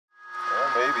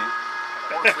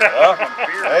Well,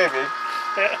 maybe.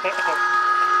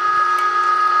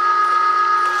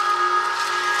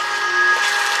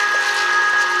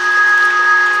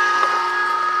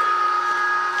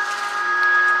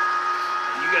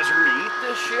 You guys are gonna eat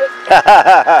this shit?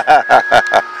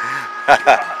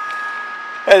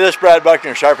 Hey, this is Brad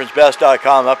Buckner,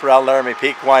 sharpensbest.com, up around Laramie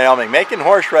Peak, Wyoming. Making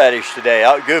horseradish today,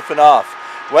 out goofing off.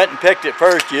 Went and picked it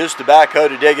first, used tobacco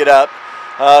to dig it up.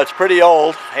 It's pretty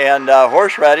old, and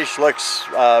horseradish looks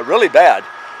really bad.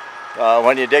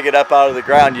 When you dig it up out of the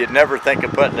ground, you'd never think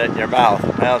of putting it in your mouth.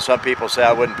 Now, some people say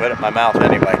I wouldn't put it in my mouth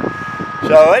anyway.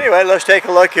 So anyway, let's take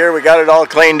a look here. We got it all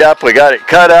cleaned up. We got it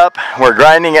cut up. We're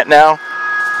grinding it now.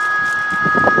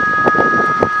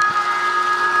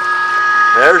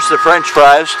 There's the French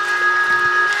fries.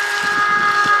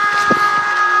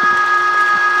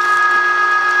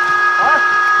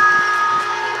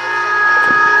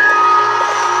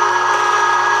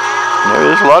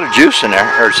 There's a lot of juice in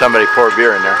there. Or somebody pour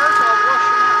beer in there.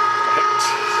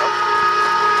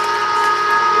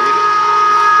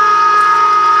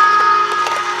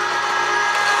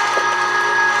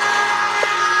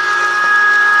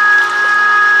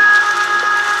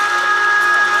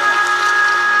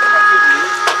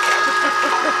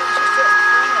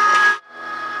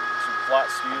 Flat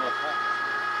steel.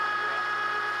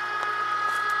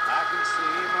 I can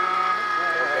see my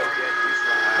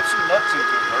put some nuts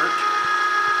into it, Lurch.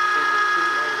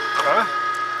 Huh?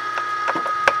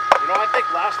 You know, I think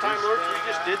last time, Lurch, we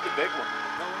just did the big one.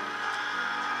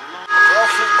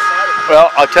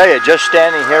 Well, I'll tell you, just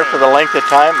standing here for the length of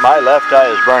time, my left eye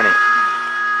is burning.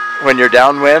 When you're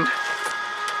downwind.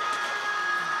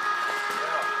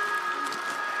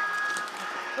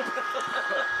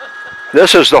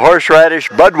 This is the horseradish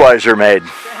Budweiser made.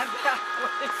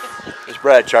 This is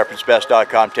Brad,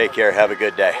 sharpensbest.com. Take care. Have a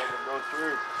good day.